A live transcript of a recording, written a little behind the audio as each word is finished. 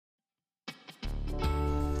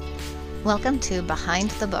Welcome to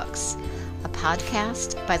Behind the Books, a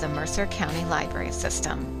podcast by the Mercer County Library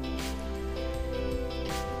System.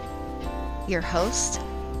 Your hosts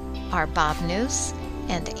are Bob Noose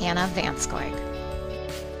and Anna Vanskoig.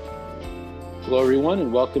 Hello, everyone,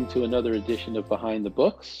 and welcome to another edition of Behind the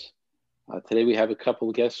Books. Today we have a couple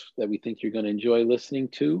of guests that we think you're going to enjoy listening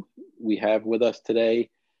to. We have with us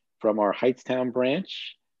today from our Hightstown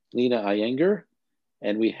branch, Lena Iyengar,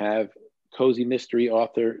 and we have cozy mystery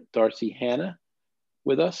author Darci Hannah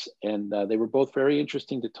with us, and they were both very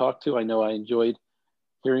interesting to talk to. I know I enjoyed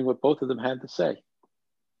hearing what both of them had to say.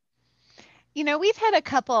 You know, we've had a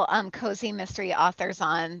couple cozy mystery authors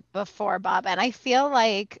on before, Bob, and I feel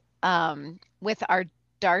like with our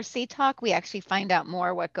Darci talk, we actually find out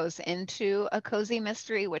more what goes into a cozy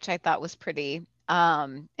mystery, which I thought was pretty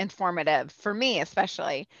informative for me,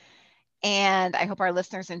 especially. And I hope our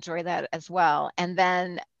listeners enjoy that as well. And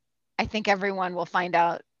then I think everyone will find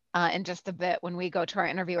out in just a bit when we go to our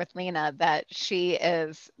interview with Lena that she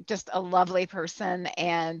is just a lovely person,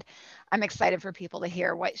 and I'm excited for people to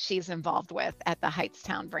hear what she's involved with at the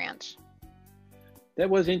Hightstown branch. That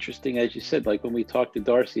was interesting, as you said, like when we talked to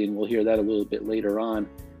Darci, and we'll hear that a little bit later on,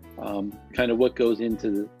 kind of what goes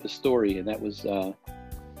into the story, and that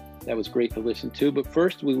was great to listen to. But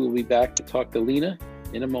first, we will be back to talk to Lena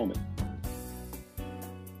in a moment.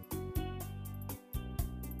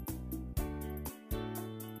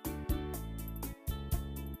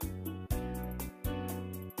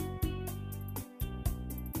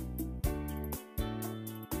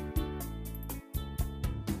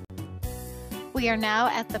 We are now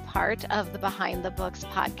at the part of the Behind the Books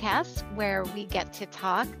podcast where we get to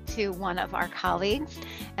talk to one of our colleagues,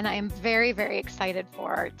 and I am very, very excited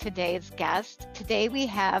for today's guest. Today we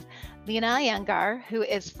have Lena Iyengar, who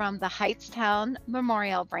is from the Hightstown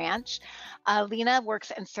Memorial Branch. Lena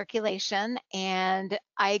works in circulation, and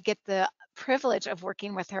I get the privilege of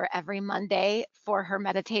working with her every Monday for her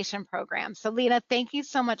meditation program. So Lena, thank you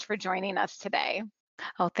so much for joining us today.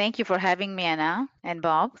 Oh, thank you for having me, Anna and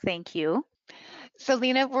Bob. Thank you. So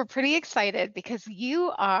Lena, we're pretty excited because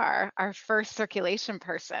you are our first circulation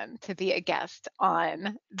person to be a guest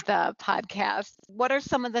on the podcast. What are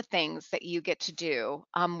some of the things that you get to do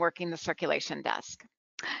working the circulation desk?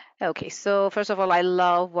 Okay, so first of all, I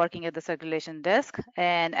love working at the circulation desk.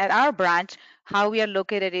 And at our branch, how we are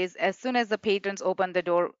located is as soon as the patrons open the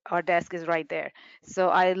door, our desk is right there. So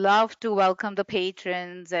I love to welcome the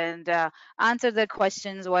patrons and answer their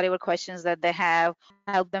questions, whatever questions that they have,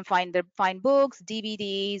 help them find books,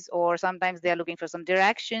 DVDs, or sometimes they are looking for some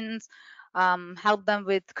directions. Help them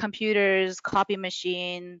with computers, copy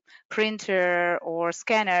machine, printer, or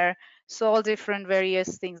scanner. So all different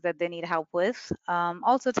various things that they need help with.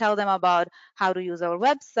 Also tell them about how to use our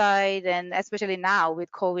website, and especially now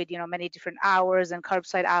with COVID, many different hours and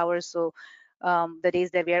curbside hours. So the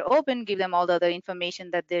days that we are open, give them all the other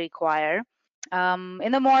information that they require.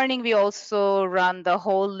 In the morning, we also run the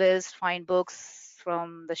whole list, find books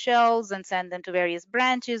from the shelves and send them to various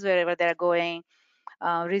branches wherever they're going.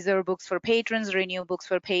 Reserve books for patrons, renew books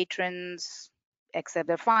for patrons, accept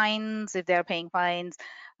their fines if they're paying fines,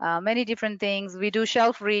 many different things. We do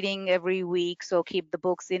shelf reading every week, so keep the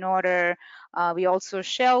books in order. We also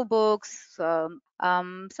shelve books, so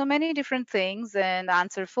many different things, and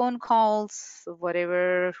answer phone calls,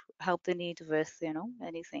 whatever help they need with,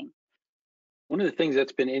 anything. One of the things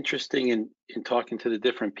that's been interesting in talking to the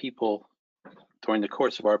different people during the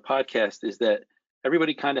course of our podcast is that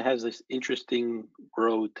everybody kind of has this interesting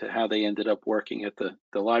road to how they ended up working at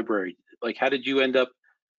the library. Like, how did you end up,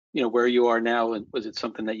 where you are now? And was it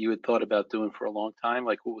something that you had thought about doing for a long time?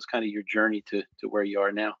 Like, what was kind of your journey to where you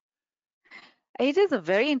are now? It is a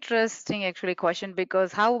very interesting, actually, question,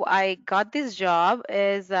 because how I got this job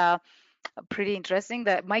is pretty interesting.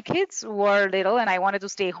 That my kids were little and I wanted to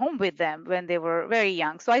stay home with them when they were very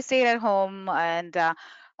young. So I stayed at home, and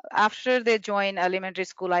after they joined elementary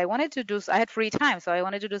school, I had free time, so I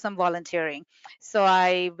wanted to do some volunteering. So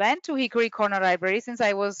I went to Hickory Corner Library since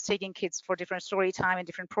I was taking kids for different story time and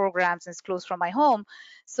different programs, and it's close from my home.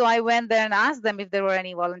 So I went there and asked them if there were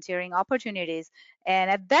any volunteering opportunities. And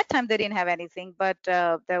at that time, they didn't have anything, but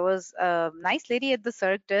there was a nice lady at the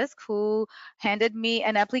circ desk who handed me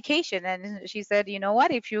an application, and she said, you know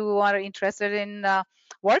what, if you are interested in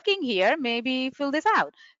working here, maybe fill this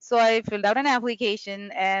out. So I filled out an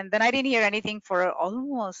application, and then I didn't hear anything for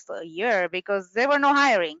almost a year because there were no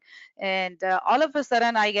hiring. And all of a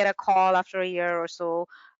sudden, I get a call after a year or so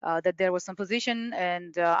that there was some position,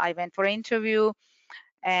 and I went for an interview.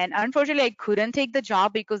 And unfortunately, I couldn't take the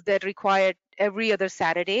job because that required every other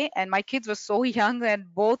Saturday. And my kids were so young,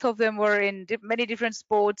 and both of them were in many different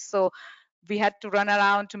sports. So we had to run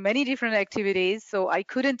around to many different activities, so I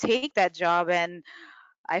couldn't take that job, and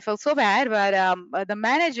I felt so bad. But the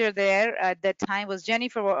manager there at that time was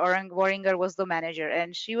Jennifer Waringer was the manager,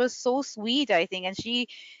 and she was so sweet, I think, and she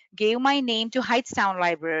gave my name to Heightstown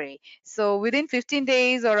Library. So within 15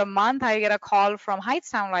 days or a month, I get a call from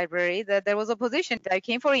Heightstown Library that there was a position. I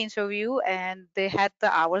came for an interview, and they had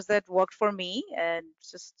the hours that worked for me, and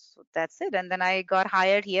just that's it. And then I got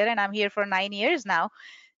hired here, and I'm here for 9 years now.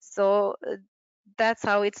 So that's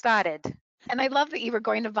how it started. And I love that you were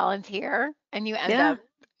going to volunteer and you end Yeah, up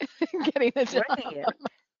getting a working job. here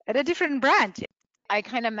at a different branch. I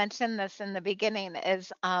kind of mentioned this in the beginning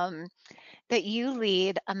is that you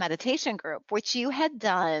lead a meditation group, which you had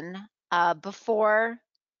done before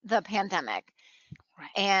the pandemic, Right.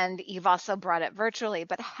 and you've also brought it virtually.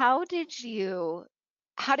 But how did you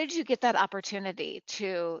get that opportunity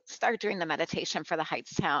to start doing the meditation for the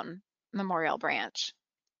Heightstown Memorial Branch?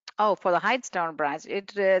 Oh, for the Heightstown branch,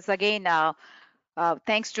 it is again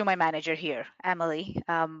thanks to my manager here, Emily.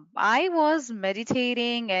 I was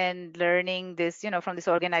meditating and learning this, from this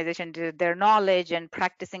organization, their knowledge and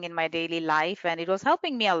practicing in my daily life, and it was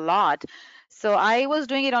helping me a lot. So I was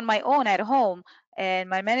doing it on my own at home, and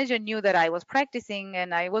my manager knew that I was practicing,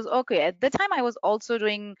 and I was okay. At the time, I was also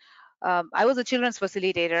doing. I was a children's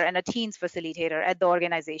facilitator and a teens facilitator at the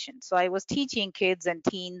organization. So I was teaching kids and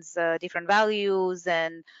teens different values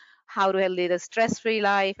and how to lead a stress-free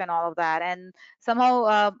life and all of that. And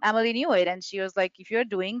somehow Emily knew it, and she was like, if you're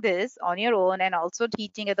doing this on your own and also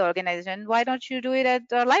teaching at the organization, why don't you do it at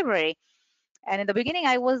the library? And in the beginning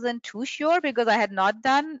I wasn't too sure because I had not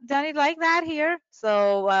done it like that here.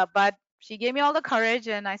 So but she gave me all the courage,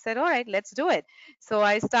 and I said, all right, let's do it. So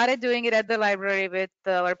I started doing it at the library with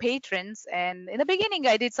our patrons, and in the beginning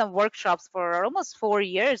I did some workshops for almost 4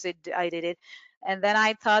 years. I did it, and then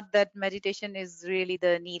I thought that meditation is really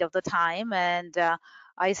the need of the time, and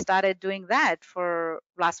I started doing that for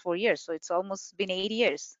last 4 years. So it's almost been 8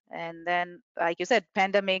 years. And then, like you said,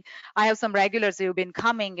 pandemic, I have some regulars who've been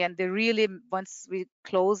coming, and they really, once we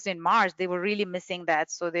closed in March, they were really missing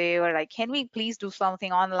that. So they were like, can we please do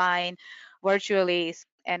something online, virtually?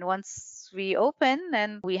 And once we open,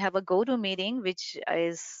 and we have a go-to meeting, which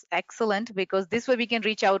is excellent because this way we can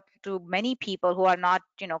reach out to many people who are not,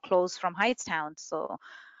 close from Heightstown. So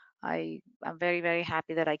I'm very, very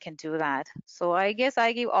happy that I can do that. So I guess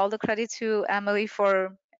I give all the credit to Emily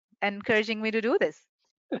for encouraging me to do this.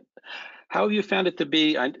 How have you found it to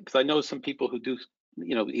be? Because I know some people who do,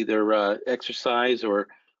 either exercise or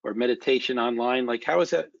meditation online. Like, how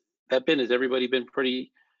has that been? Has everybody been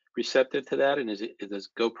pretty receptive to that, and does it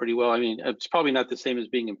go pretty well? I mean, it's probably not the same as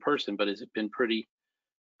being in person, but has it been pretty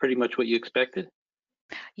much what you expected?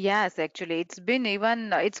 Yes, actually, it's been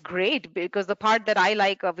even, it's great because the part that I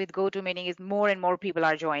like with GoToMeeting is more and more people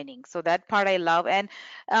are joining. So that part I love. And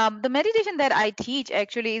the meditation that I teach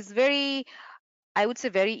actually is very, I would say,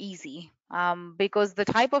 very easy, because the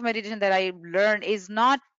type of meditation that I learn is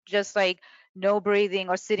not just like no breathing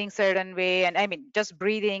or sitting certain way, and I mean just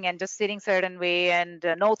breathing and just sitting certain way, and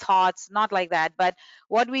no thoughts, not like that. But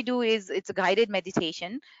what we do is it's a guided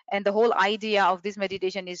meditation, and the whole idea of this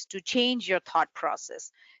meditation is to change your thought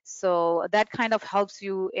process. So that kind of helps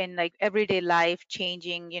you in like everyday life,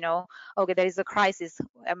 changing, okay, there is a crisis.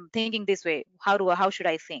 I'm thinking this way. How should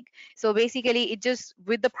I think? So basically, it just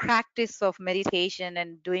with the practice of meditation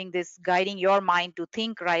and doing this, guiding your mind to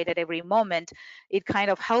think right at every moment, it kind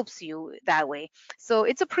of helps you that way. So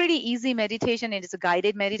it's a pretty easy meditation. It is a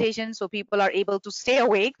guided meditation. So people are able to stay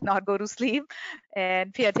awake, not go to sleep,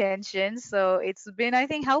 and pay attention. So it's been, I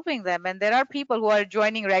think, helping them. And there are people who are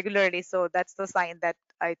joining regularly. So that's the sign that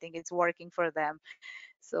I think it's working for them.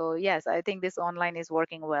 So yes, I think this online is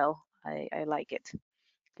working well. I like it.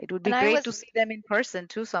 It would be And I great to was see them in person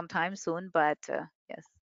too sometime soon, but yes,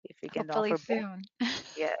 if we can hopefully offer both. soon.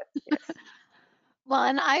 Yes, yes. Well,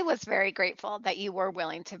 and I was very grateful that you were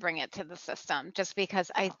willing to bring it to the system just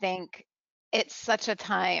because I Oh, think it's such a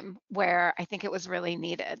time where I think it was really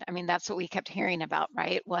needed. I mean, that's what we kept hearing about,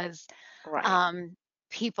 right? Was right. um,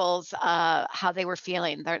 people's how they were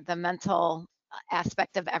feeling, the mental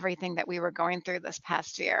aspect of everything that we were going through this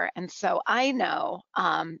past year. And so I know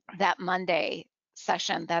that Monday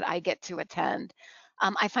session that I get to attend,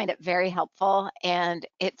 I find it very helpful, and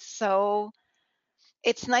it's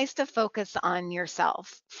nice to focus on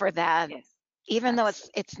yourself for that Yes. even though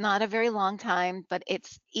Absolutely. it's not a very long time, but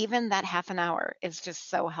it's even that half an hour is just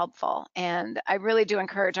so helpful. And I really do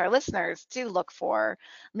encourage our listeners to look for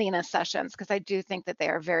Lena sessions because I do think that they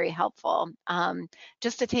are very helpful,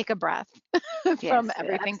 just to take a breath from Yes,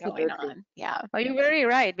 everything going absolutely. on. Yeah. Oh, you're very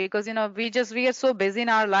right because we are so busy in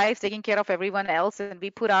our lives taking care of everyone else, and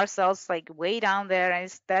we put ourselves like way down there,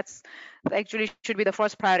 and that's actually should be the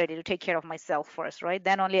first priority, to take care of myself first, right?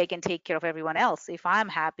 Then only I can take care of everyone else if I'm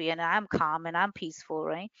happy and I'm calm and I'm peaceful,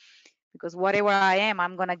 right? Because whatever I am,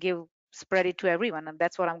 I'm gonna give, spread it to everyone, and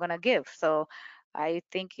that's what I'm gonna give. So I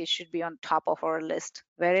think it should be on top of our list.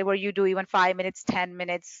 Wherever you do, even 5 minutes, 10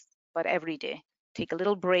 minutes, but every day, take a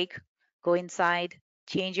little break, go inside,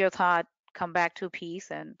 change your thought, come back to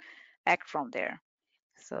peace, and act from there.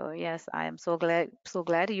 So yes, I am so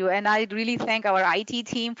glad you, and I really thank our IT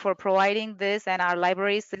team for providing this, and our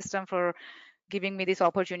library system for giving me this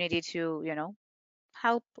opportunity to,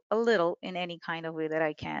 help a little in any kind of way that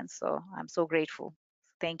I can. So I'm so grateful.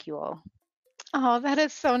 Thank you all. Oh, that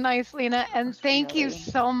is so nice, Lena. And thank you Really.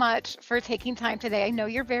 so much for taking time today. I know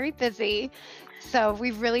you're very busy, so we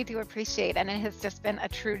really do appreciate, and it has just been a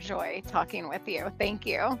true joy talking with you. Thank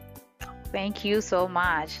you. Thank you so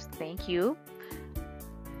much. Thank you.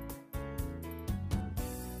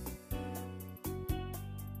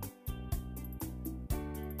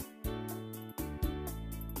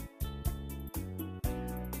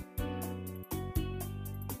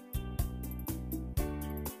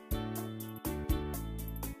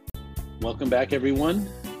 Welcome back, everyone,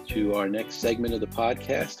 to our next segment of the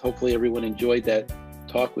podcast. Hopefully, everyone enjoyed that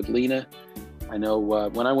talk with Lena. I know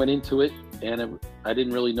when I went into it, and I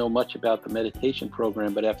didn't really know much about the meditation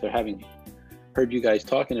program, but after having heard you guys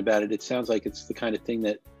talking about it, it sounds like it's the kind of thing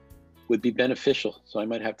that would be beneficial. So I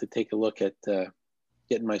might have to take a look at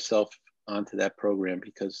getting myself onto that program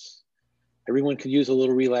because everyone could use a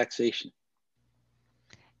little relaxation.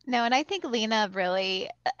 No, and I think Lena really,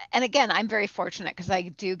 and again, I'm very fortunate because I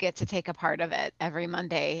do get to take a part of it every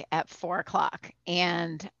Monday at 4 o'clock.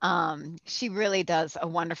 And she really does a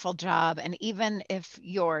wonderful job. And even if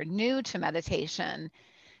you're new to meditation,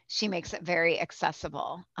 she makes it very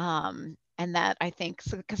accessible. And that I think,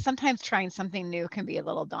 so, because sometimes trying something new can be a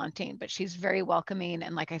little daunting, but she's very welcoming.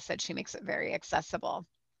 And like I said, she makes it very accessible.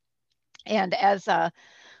 And as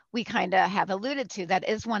we kind of have alluded to, that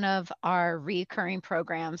is one of our recurring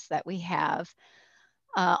programs that we have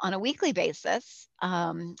on a weekly basis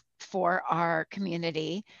for our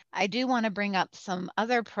community. I do want to bring up some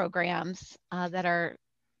other programs that are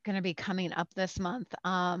going to be coming up this month.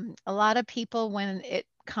 A lot of people, when it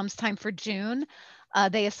comes time for June,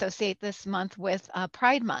 they associate this month with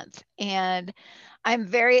Pride Month. And I'm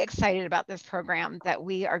very excited about this program that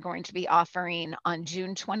we are going to be offering on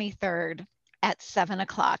June 23rd at 7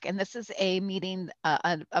 o'clock. And this is a meeting,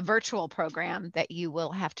 a virtual program that you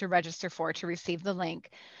will have to register for to receive the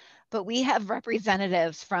link. But we have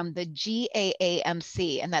representatives from the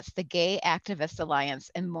GAAMC, and that's the Gay Activist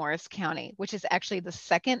Alliance in Morris County, which is actually the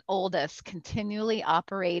second oldest continually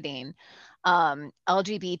operating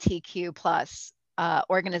LGBTQ plus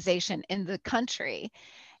organization in the country.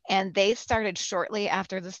 And they started shortly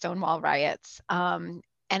after the Stonewall riots.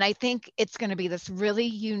 And I think it's going to be this really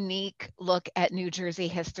unique look at New Jersey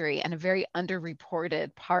history and a very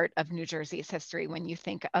underreported part of New Jersey's history when you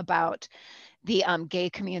think about the gay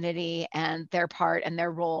community and their part and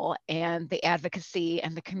their role and the advocacy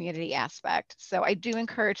and the community aspect. So I do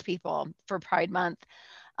encourage people for Pride Month.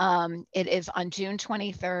 It is on June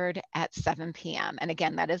 23rd at 7 p.m. And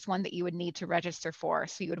again, that is one that you would need to register for.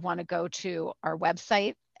 So you would want to go to our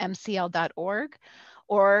website, mcl.org,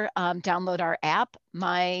 or download our app,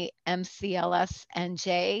 My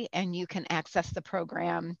MCLSNJ, and you can access the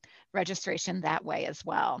program registration that way as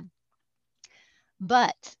well.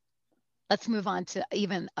 But let's move on to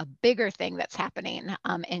even a bigger thing that's happening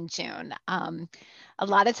in June. A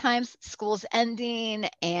lot of times, school's ending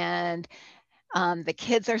and the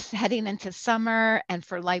kids are heading into summer. And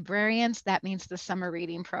for librarians, that means the summer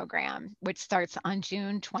reading program, which starts on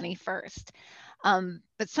June 21st.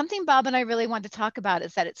 But something Bob and I really want to talk about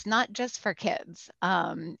is that it's not just for kids.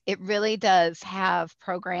 It really does have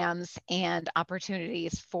programs and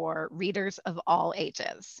opportunities for readers of all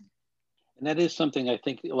ages. And that is something I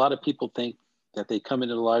think a lot of people think that they come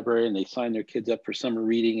into the library and they sign their kids up for summer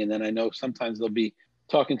reading. And then I know sometimes they'll be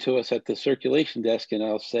talking to us at the circulation desk and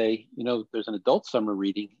I'll say, there's an adult summer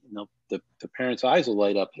reading. The parents' eyes will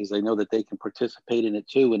light up because they know that they can participate in it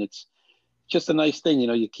too. And it's just a nice thing.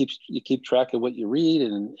 You keep track of what you read,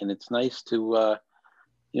 and it's nice to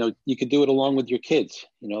you could do it along with your kids.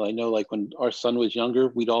 I know like when our son was younger,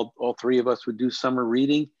 we'd all three of us would do summer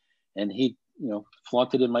reading, and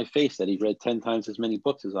flaunted in my face that he read 10 times as many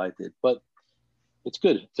books as I did. But it's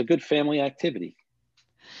good. It's a good family activity.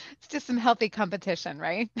 It's just some healthy competition,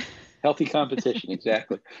 right? Healthy competition,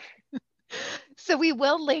 exactly. So we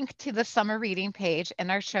will link to the summer reading page in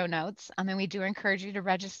our show notes. And we do encourage you to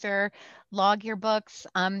register, log your books.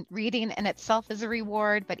 Reading in itself is a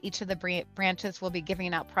reward, but each of the branches will be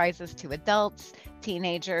giving out prizes to adults,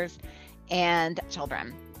 teenagers, and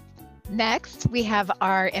children. Next, we have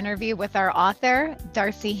our interview with our author,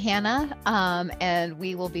 Darci Hannah, and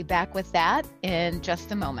we will be back with that in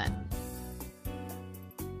just a moment.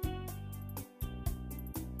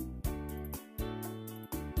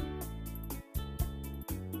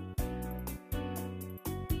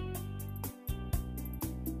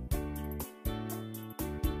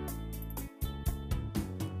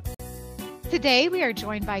 Today, we are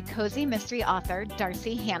joined by cozy mystery author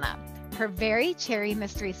Darci Hannah. Her Very Cherry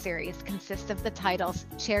Mystery Series consists of the titles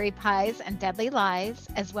Cherry Pies and Deadly Lies,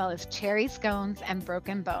 as well as Cherry Scones and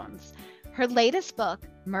Broken Bones. Her latest book,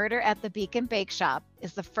 Murder at the Beacon Bake Shop,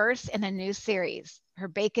 is the first in a new series, her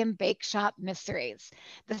Bacon Bake Shop Mysteries.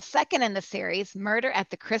 The second in the series, Murder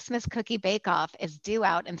at the Christmas Cookie Bake Off, is due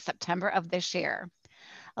out in September of this year.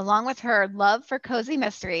 Along with her love for cozy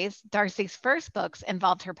mysteries, Darci's first books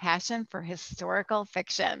involved her passion for historical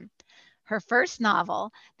fiction. Her first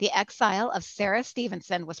novel, The Exile of Sarah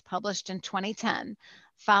Stevenson, was published in 2010,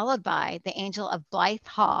 followed by The Angel of Blythe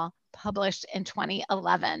Hall, published in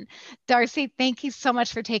 2011. Darci, thank you so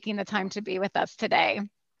much for taking the time to be with us today.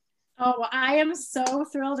 Oh, well, I am so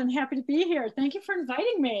thrilled and happy to be here. Thank you for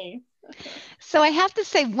inviting me. So I have to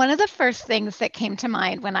say, one of the first things that came to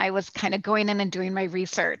mind when I was kind of going in and doing my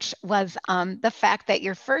research was the fact that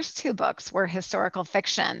your first two books were historical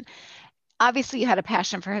fiction. Obviously, you had a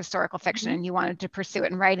passion for historical fiction and you wanted to pursue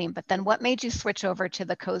it in writing, but then what made you switch over to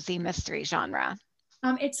the cozy mystery genre?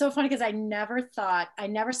 It's so funny because I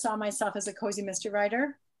never saw myself as a cozy mystery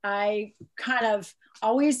writer. I kind of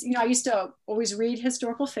always, I used to always read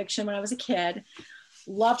historical fiction when I was a kid.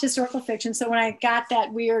 Loved historical fiction. So when I got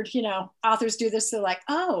that weird, authors do this, they're like,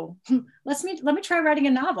 oh, let me try writing a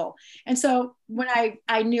novel. And so when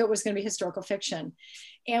I knew it was going to be historical fiction.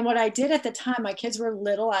 And what I did at the time, my kids were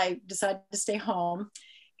little, I decided to stay home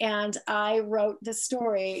and I wrote this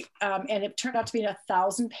story and it turned out to be a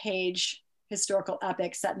 1,000-page historical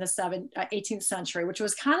epic set in the 18th century, which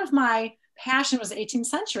was kind of my passion, was the 18th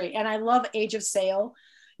century. And I love Age of Sail.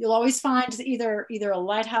 You'll always find either a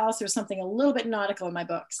lighthouse or something a little bit nautical in my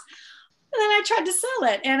books. And then I tried to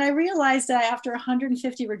sell it. And I realized that after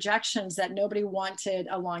 150 rejections that nobody wanted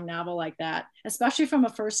a long novel like that, especially from a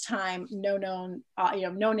first time, no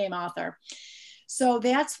name author. So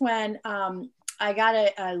that's when I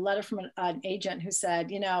got a letter from an agent who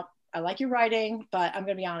said, I like your writing, but I'm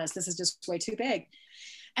going to be honest, this is just way too big.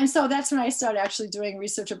 And so that's when I started actually doing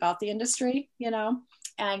research about the industry,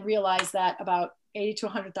 and realized that about 80 to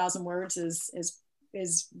 100,000 words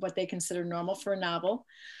is what they consider normal for a novel.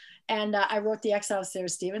 And I wrote The Exile of Sarah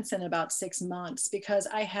Stevenson in about 6 months because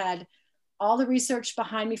I had all the research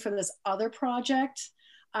behind me for this other project.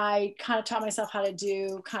 I kind of taught myself how to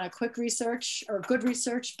do kind of quick research or good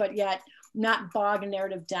research, but yet not bog a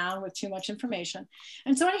narrative down with too much information.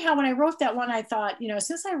 And so anyhow, when I wrote that one, I thought, as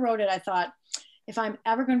soon as I wrote it, I thought, if I'm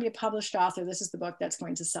ever going to be a published author, this is the book that's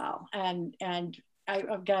going to sell. And I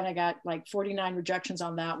got like 49 rejections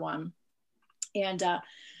on that one. And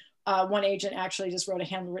one agent actually just wrote a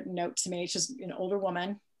handwritten note to me. She's an older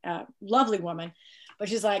woman, lovely woman, but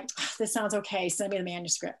she's like, this sounds okay. Send me the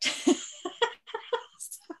manuscript. So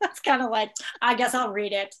that's kind of like, I guess I'll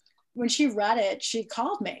read it. When she read it, she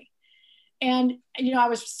called me. And, I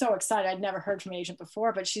was so excited. I'd never heard from an agent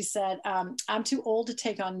before, but she said, I'm too old to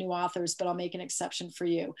take on new authors, but I'll make an exception for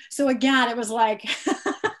you. So again, it was like,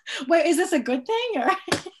 wait, is this a good thing?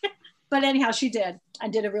 But anyhow, she did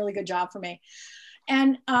and did a really good job for me.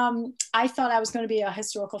 And I thought I was going to be a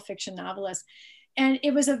historical fiction novelist. And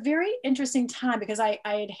it was a very interesting time because I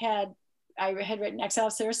had written Exile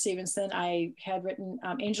of Sarah Stevenson. I had written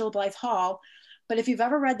Angel of Blythe Hall. But if you've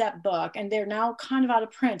ever read that book, and they're now kind of out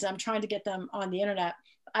of print, I'm trying to get them on the internet.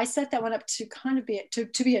 I set that one up to kind of be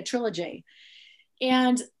a trilogy.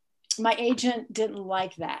 And my agent didn't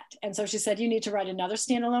like that. And so she said, you need to write another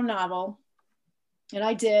standalone novel. And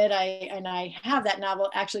I did. I have that novel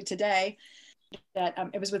actually today. That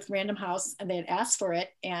it was with Random House and they had asked for it.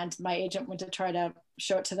 And my agent went to try to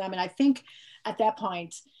show it to them. And I think at that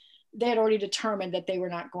point, they had already determined that they were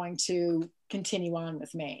not going to continue on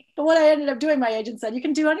with me. But what I ended up doing, my agent said, you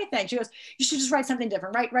can do anything. She goes, you should just write something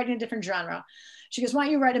different, write in a different genre. She goes, why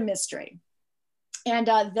don't you write a mystery? And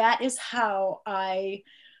that is how I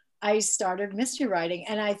I started mystery writing.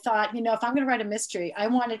 And I thought, you know, if I'm going to write a mystery, I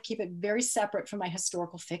want to keep it very separate from my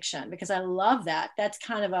historical fiction because I love that. That's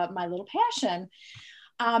kind of my little passion.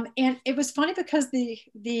 And it was funny because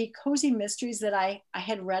the cozy mysteries that I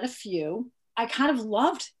had read a few, I kind of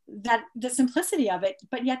loved that the simplicity of it,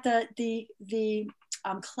 but yet the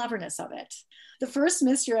cleverness of it. The first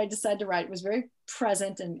mystery I decided to write was very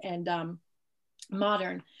present and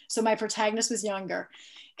modern. So my protagonist was younger,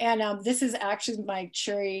 and this is actually my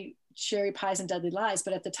cherry pies and deadly lies.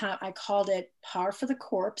 But at the time, I called it Par for the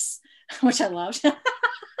Corpse, which I loved.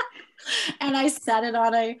 And I set it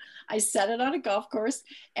on a golf course.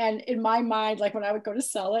 And in my mind, like when I would go to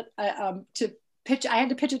sell it, I had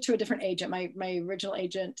to pitch it to a different agent. My original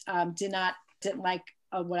agent didn't like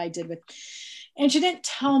what I did with, and she didn't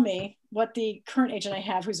tell me what the current agent I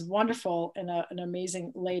have, who's wonderful and an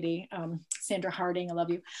amazing lady, Sandra Harding, I love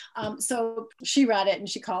you. So she read it and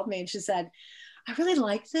she called me and she said, I really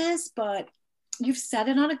like this, but you've set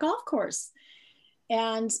it on a golf course.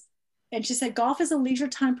 And she said, golf is a leisure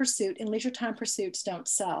time pursuit and leisure time pursuits don't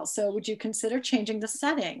sell. So would you consider changing the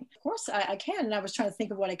setting? Of course I can. And I was trying to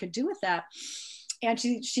think of what I could do with that. And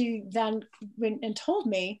she then went and told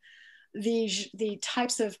me the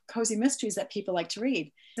types of cozy mysteries that people like to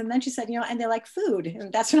read. And then she said, you know, and they like food.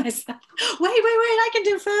 And that's when I said, wait, I can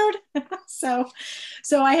do food.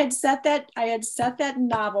 so I had set that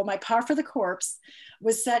novel, My Par for the Corpse,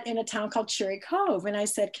 was set in a town called Cherry Cove. And I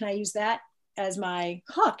said, can I use that as my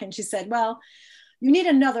hook? And she said, well, you need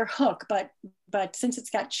another hook, but since it's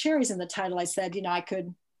got cherries in the title, I said, you know, I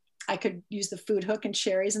could use the food hook and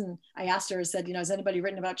cherries. And I asked her, I said, you know, has anybody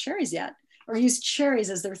written about cherries yet or used cherries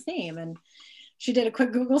as their theme? And she did a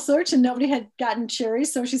quick Google search and nobody had gotten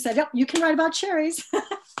cherries. So she said, yep, you can write about cherries.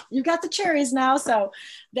 You've got the cherries now. So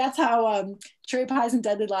that's how Cherry Pies and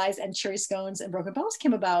Deadly Lies and Cherry Scones and Broken Bones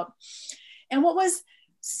came about. And what was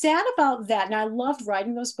sad about that, and I loved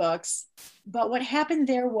writing those books, but what happened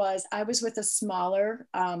there was I was with a smaller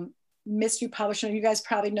mystery publisher. You guys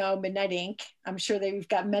probably know Midnight Ink. I'm sure they've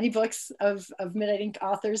got many books of Midnight Ink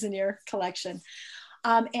authors in your collection.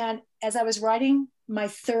 And as I was writing my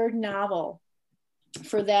third novel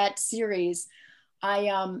for that series,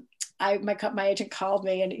 my agent called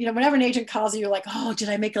me, and you know, whenever an agent calls you, you're like, oh, did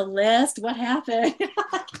I make a list? What happened?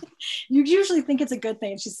 You usually think it's a good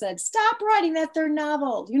thing. And she said, stop writing that third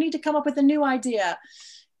novel. You need to come up with a new idea.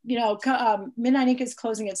 You know, Midnight Ink is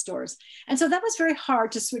closing its doors. And so that was very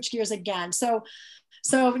hard to switch gears again. So,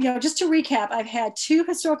 you know, just to recap, I've had 2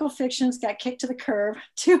 historical fictions got kicked to the curb,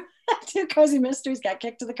 two cozy mysteries got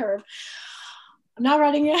kicked to the curb. I'm not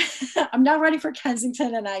writing it. I'm not writing for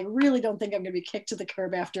Kensington, and I really don't think I'm going to be kicked to the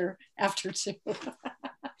curb after 2.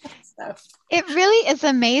 So. It really is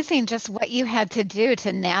amazing just what you had to do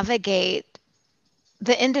to navigate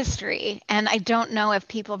the industry. And I don't know if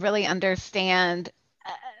people really understand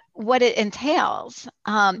what it entails.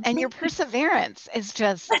 And your perseverance is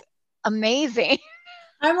just amazing.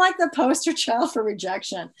 I'm like the poster child for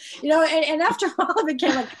rejection, you know, and after all it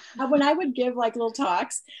became like, when I would give like little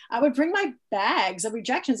talks, I would bring my bags of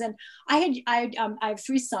rejections. And I have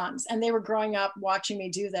 3 sons and they were growing up watching me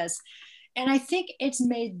do this. And I think it's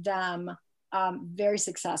made them very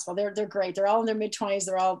successful. They're great. They're all in their mid-20s.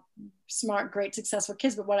 They're all smart, great, successful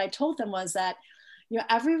kids. But what I told them was that, you know,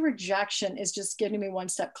 every rejection is just getting me one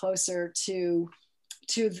step closer to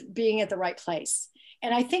being at the right place.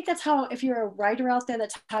 And I think that's how, if you're a writer out there,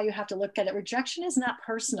 that's how you have to look at it. Rejection is not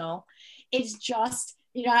personal. It's just,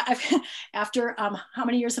 you know, after how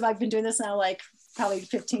many years have I been doing this now? Like probably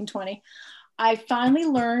 15, 20. I finally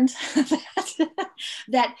learned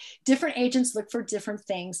that different agents look for different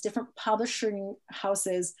things. Different publishing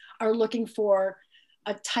houses are looking for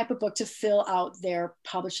a type of book to fill out their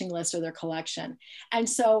publishing list or their collection. And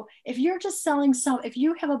so if you're just selling if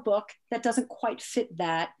you have a book that doesn't quite fit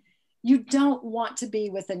that, you don't want to be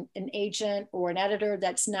with an agent or an editor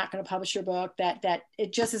that's not going to publish your book, that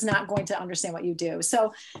it just is not going to understand what you do.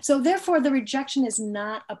 So therefore the rejection is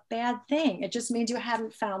not a bad thing. It just means you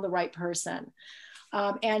haven't found the right person.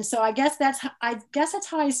 And so I guess that's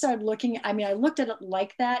how I started looking. I mean, I looked at it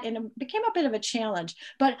like that and it became a bit of a challenge,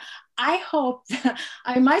 but I hope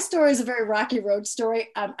my story is a very rocky road story.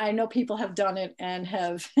 I know people have done it and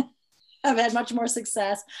have had much more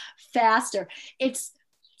success faster.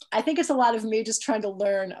 I think it's a lot of me just trying to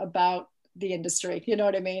learn about the industry, you know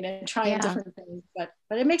what I mean? And trying different things, but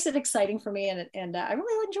it makes it exciting for me and I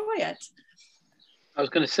really enjoy it. I was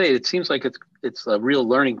going to say, it seems like it's a real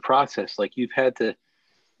learning process. Like you've had to,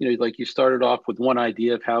 you know, like you started off with one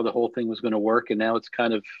idea of how the whole thing was going to work. And now it's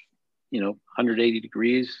kind of, you know, 180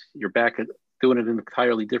 degrees. You're back at doing it in an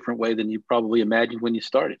entirely different way than you probably imagined when you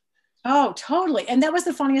started. Oh, totally. And that was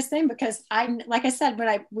the funniest thing because like I said,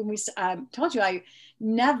 when we told you, I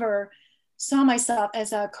never saw myself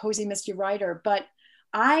as a cozy mystery writer, but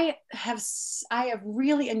I have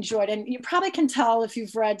really enjoyed, and you probably can tell if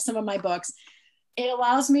you've read some of my books, it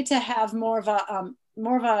allows me to have more of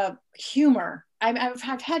a humor. I've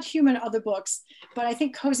had humor in other books, but I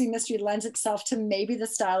think cozy mystery lends itself to maybe the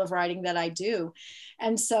style of writing that I do.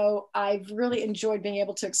 And so I've really enjoyed being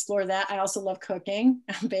able to explore that. I also love cooking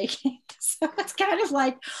and baking. So it's kind of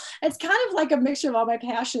like a mixture of all my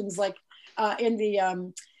passions. Like in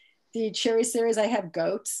the Cherry series, I have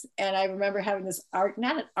goats, and I remember having this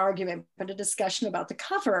not an argument, but a discussion about the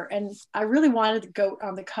cover. And I really wanted the goat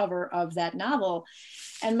on the cover of that novel.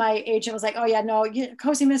 And my agent was like, "Oh yeah, no,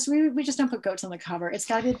 cozy mystery. We just don't put goats on the cover. It's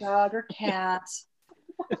got to be a dog or cat."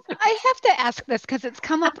 I have to ask this because it's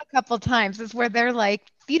come up a couple times, is where they're like,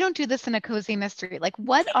 you don't do this in a cozy mystery. Like,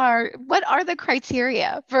 what are the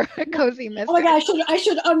criteria for a cozy Oh my mystery? god, I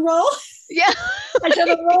should unroll. Yeah. I should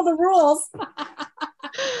unroll the rules.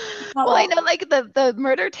 Well, I Oh, know like the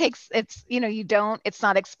murder takes it's, you don't, it's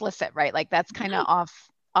not explicit, right? Like that's kind of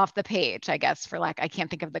off the page, I guess, for lack, I can't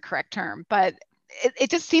think of the correct term, but it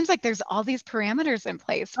just seems like there's all these parameters in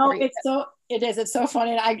place for oh, you. it is. It's so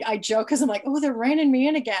funny. And I joke because I'm like, oh, they're reining me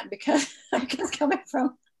in again because because coming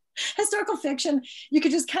from historical fiction, you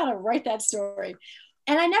could just kind of write that story.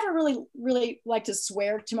 And I never really like to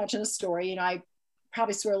swear too much in a story. I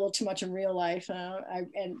probably swear a little too much in real life.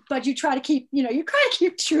 But you try to keep, you try to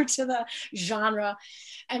keep true to the genre.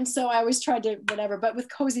 And so I always tried to whatever. But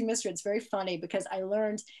with cozy mystery, it's very funny because I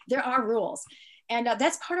learned there are rules, and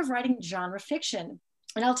that's part of writing genre fiction.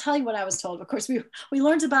 And I'll tell you what I was told. Of course, we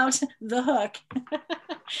learned about the hook.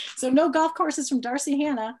 So no golf courses from Darci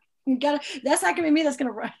Hannah. You gotta. That's not gonna be me. That's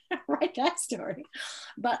gonna write that story.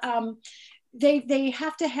 But they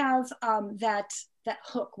have to have that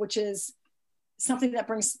hook, which is something that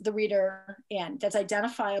brings the reader in, that's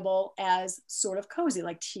identifiable as sort of cozy,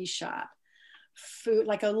 like tea shop, food,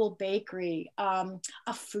 like a little bakery,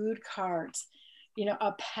 a food cart,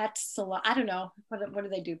 a pet salon. I don't know, what do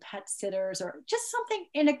they do? Pet sitters, or just something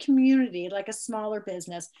in a community, like a smaller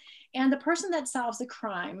business. And the person that solves the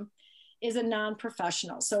crime is a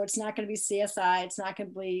non-professional. So it's not going to be CSI. It's not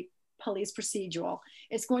going to be police procedural.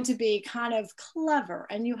 It's going to be kind of clever,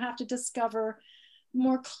 and you have to discover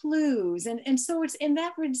more clues. And so it's in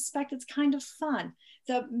that respect, it's kind of fun.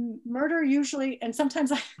 The murder usually, and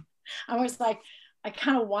sometimes I was like, I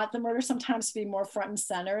kind of want the murder sometimes to be more front and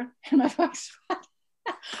center in my books.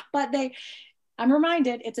 But I'm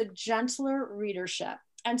reminded it's a gentler readership.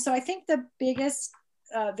 And so I think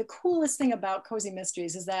the coolest thing about cozy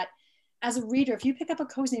mysteries is that as a reader, if you pick up a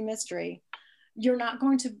cozy mystery, you're not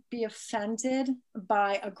going to be offended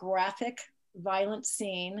by a graphic, violent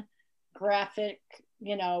scene, graphic,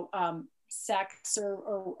 sex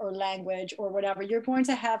or language or whatever. You're going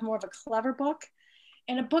to have more of a clever book,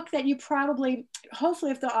 and a book that you probably,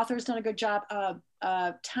 hopefully, if the author has done a good job,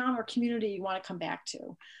 a town or community you want to come back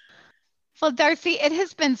to. Well, Darci, it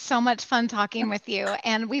has been so much fun talking with you,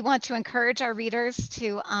 and we want to encourage our readers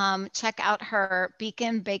to check out her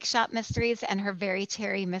Beacon Bake Shop Mysteries and her Very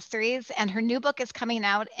Cherry Mysteries. And her new book is coming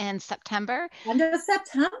out in September. End of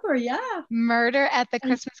September, yeah. Murder at the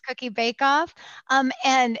Christmas Cookie Bake Off.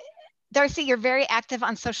 And Darci, you're very active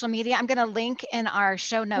on social media. I'm going to link in our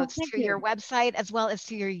show notes to your website as well as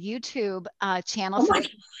to your YouTube channel so they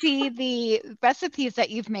can see the recipes that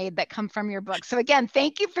you've made that come from your book. So again,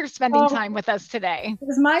 thank you for spending time with us today. It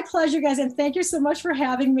was my pleasure, guys. And thank you so much for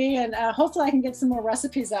having me. And hopefully I can get some more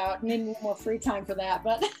recipes out. I need more free time for that.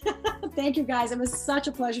 But thank you, guys. It was such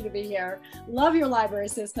a pleasure to be here. Love your library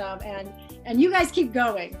system. And you guys keep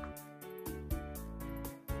going.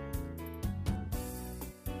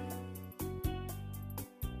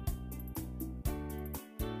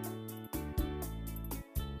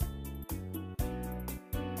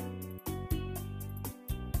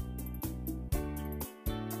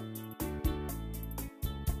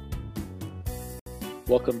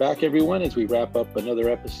 Welcome back, everyone, as we wrap up another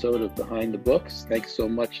episode of Behind the Books. Thanks so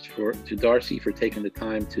much to Darci for taking the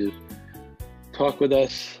time to talk with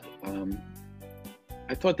us.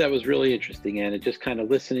 I thought that was really interesting, and it just kind of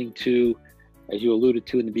listening to, as you alluded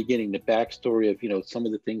to in the beginning, the backstory of some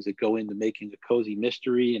of the things that go into making a cozy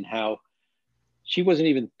mystery, and how she wasn't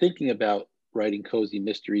even thinking about writing cozy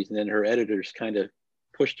mysteries, and then her editors kind of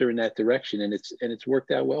pushed her in that direction, and it's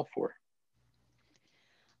worked out well for her.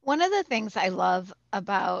 One of the things I love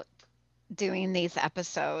about doing these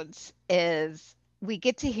episodes is we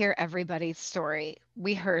get to hear everybody's story.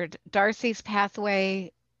 We heard Darci's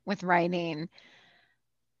pathway with writing.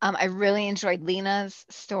 I really enjoyed Lena's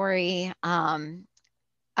story.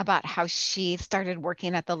 about how she started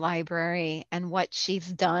working at the library and what she's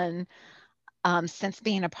done since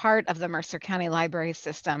being a part of the Mercer County Library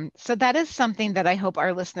System. So that is something that I hope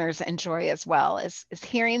our listeners enjoy as well, is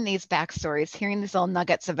hearing these backstories, hearing these little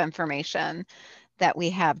nuggets of information that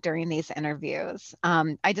we have during these interviews.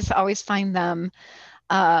 I just always find them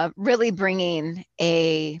really bringing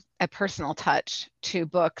a personal touch to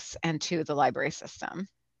books and to the library system.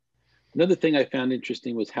 Another thing I found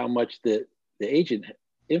interesting was how much the agent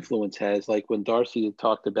influence has. Like when Darci had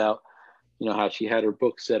talked about, how she had her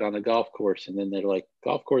book set on a golf course, and then they're like,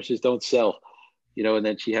 golf courses don't sell, and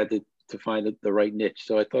then she had to find the right niche.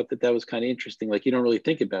 So I thought that was kind of interesting. Like you don't really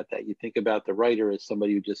think about that. You think about the writer as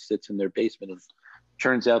somebody who just sits in their basement and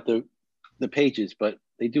churns out the pages, but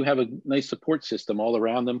they do have a nice support system all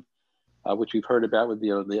around them, which we've heard about with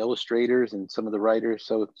the illustrators and some of the writers.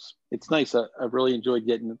 So it's nice. I've really enjoyed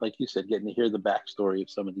getting, like you said, getting to hear the backstory of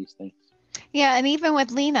some of these things. Yeah, and even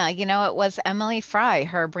with Lena, it was Emily Fry,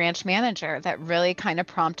 her branch manager, that really kind of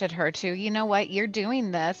prompted her to, what, you're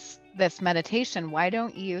doing this meditation. Why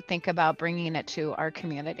don't you think about bringing it to our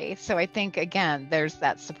community? So I think, again, there's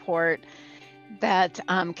that support that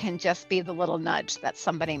can just be the little nudge that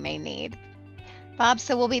somebody may need. Bob,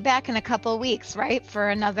 so we'll be back in a couple of weeks, right, for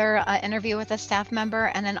another interview with a staff member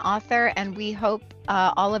and an author, and we hope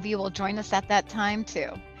all of you will join us at that time too.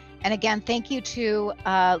 And again, thank you to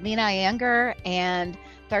Lena Iyengar and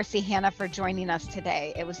Darci Hannah for joining us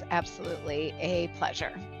today. It was absolutely a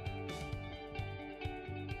pleasure.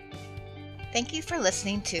 Thank you for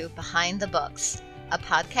listening to Behind the Books, a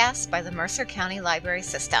podcast by the Mercer County Library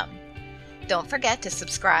System. Don't forget to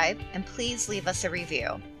subscribe and please leave us a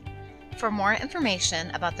review. For more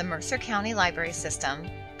information about the Mercer County Library System,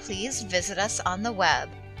 please visit us on the web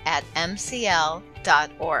at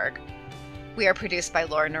mcl.org. We are produced by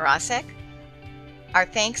Laura Narasek. Our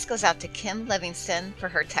thanks goes out to Kim Livingston for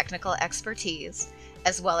her technical expertise,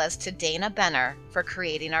 as well as to Dana Benner for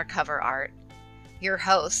creating our cover art. Your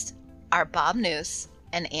hosts are Bob Noose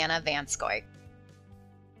and Anna Vanskoy.